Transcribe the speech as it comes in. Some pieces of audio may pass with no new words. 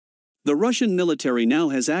The Russian military now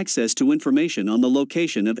has access to information on the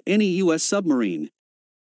location of any U.S. submarine.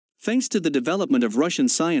 Thanks to the development of Russian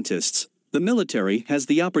scientists, the military has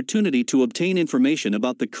the opportunity to obtain information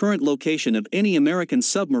about the current location of any American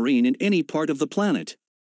submarine in any part of the planet.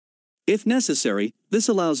 If necessary, this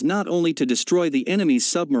allows not only to destroy the enemy's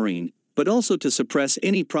submarine, but also to suppress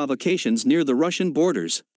any provocations near the Russian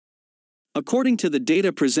borders. According to the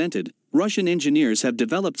data presented, Russian engineers have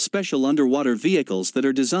developed special underwater vehicles that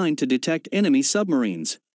are designed to detect enemy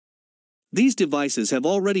submarines. These devices have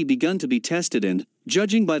already begun to be tested and,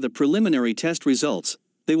 judging by the preliminary test results,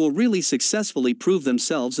 they will really successfully prove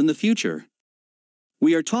themselves in the future.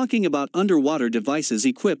 We are talking about underwater devices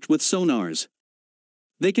equipped with sonars.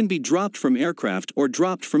 They can be dropped from aircraft or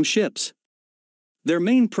dropped from ships. Their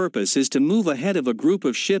main purpose is to move ahead of a group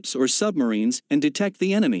of ships or submarines and detect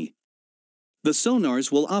the enemy. The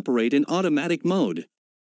sonars will operate in automatic mode.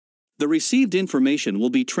 The received information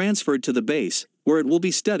will be transferred to the base, where it will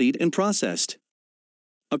be studied and processed.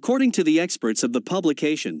 According to the experts of the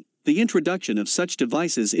publication, the introduction of such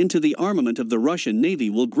devices into the armament of the Russian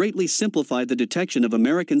Navy will greatly simplify the detection of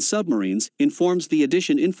American submarines, informs the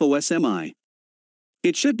edition InfoSMI.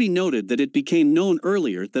 It should be noted that it became known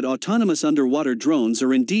earlier that autonomous underwater drones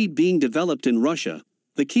are indeed being developed in Russia,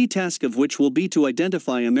 the key task of which will be to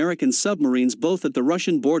identify American submarines both at the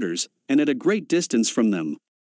Russian borders and at a great distance from them.